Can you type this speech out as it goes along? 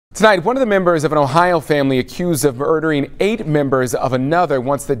Tonight, one of the members of an Ohio family accused of murdering 8 members of another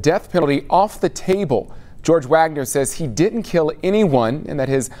wants the death penalty off the table. George Wagner says he didn't kill anyone and that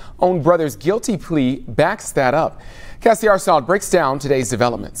his own brother's guilty plea backs that up. Cassie Arsenault breaks down today's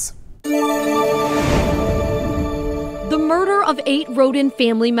developments. The murder of 8 Rodin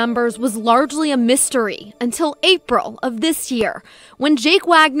family members was largely a mystery until April of this year, when Jake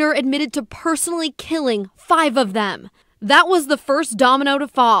Wagner admitted to personally killing 5 of them. That was the first domino to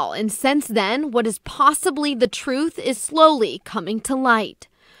fall, and since then, what is possibly the truth is slowly coming to light.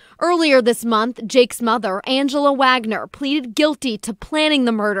 Earlier this month, Jake's mother, Angela Wagner, pleaded guilty to planning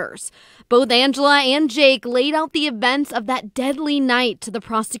the murders. Both Angela and Jake laid out the events of that deadly night to the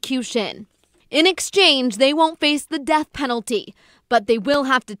prosecution. In exchange, they won't face the death penalty, but they will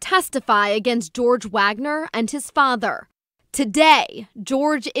have to testify against George Wagner and his father. Today,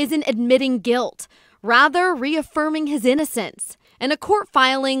 George isn't admitting guilt, rather reaffirming his innocence. In a court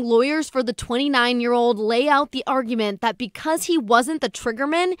filing, lawyers for the 29-year-old lay out the argument that because he wasn't the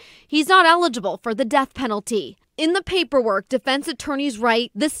triggerman, he's not eligible for the death penalty. In the paperwork, defense attorneys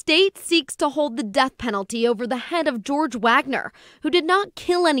write, the state seeks to hold the death penalty over the head of George Wagner, who did not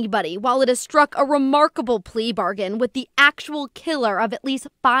kill anybody, while it has struck a remarkable plea bargain with the actual killer of at least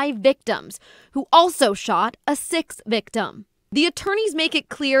 5 victims, who also shot a 6th victim. The attorneys make it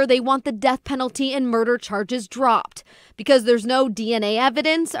clear they want the death penalty and murder charges dropped because there's no DNA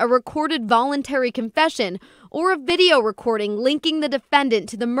evidence, a recorded voluntary confession, or a video recording linking the defendant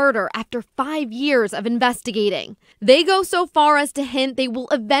to the murder after 5 years of investigating. They go so far as to hint they will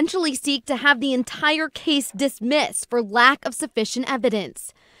eventually seek to have the entire case dismissed for lack of sufficient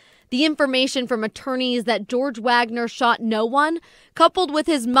evidence. The information from attorneys that George Wagner shot no one, coupled with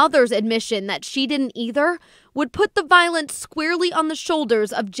his mother's admission that she didn't either, would put the violence squarely on the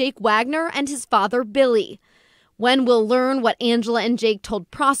shoulders of Jake Wagner and his father, Billy. When we'll learn what Angela and Jake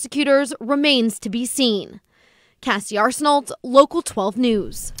told prosecutors remains to be seen. Cassie Arsenault, Local 12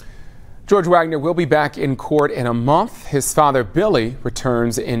 News. George Wagner will be back in court in a month. His father, Billy,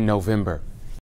 returns in November.